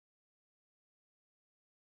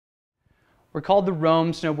We're called the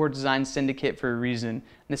Rome Snowboard Design Syndicate for a reason, and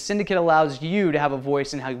the syndicate allows you to have a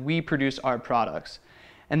voice in how we produce our products.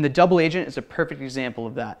 And the double agent is a perfect example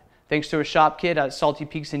of that. Thanks to a shop kit at Salty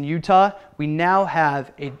Peaks in Utah, we now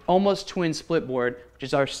have a almost twin split board, which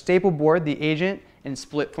is our staple board, the agent, in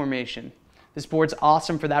split formation. This board's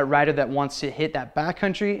awesome for that rider that wants to hit that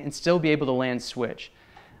backcountry and still be able to land switch.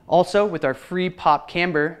 Also, with our free pop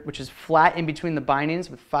camber, which is flat in between the bindings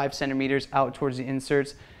with 5 centimeters out towards the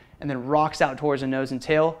inserts, and then rocks out towards the nose and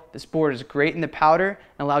tail, this board is great in the powder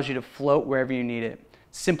and allows you to float wherever you need it.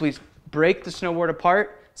 Simply break the snowboard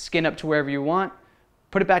apart, skin up to wherever you want,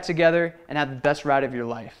 put it back together, and have the best ride of your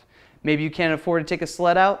life. Maybe you can't afford to take a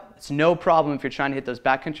sled out. It's no problem if you're trying to hit those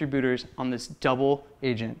backcountry booters on this double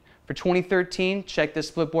agent. For 2013, check this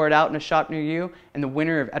split board out in a shop near you and the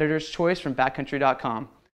winner of Editor's Choice from backcountry.com.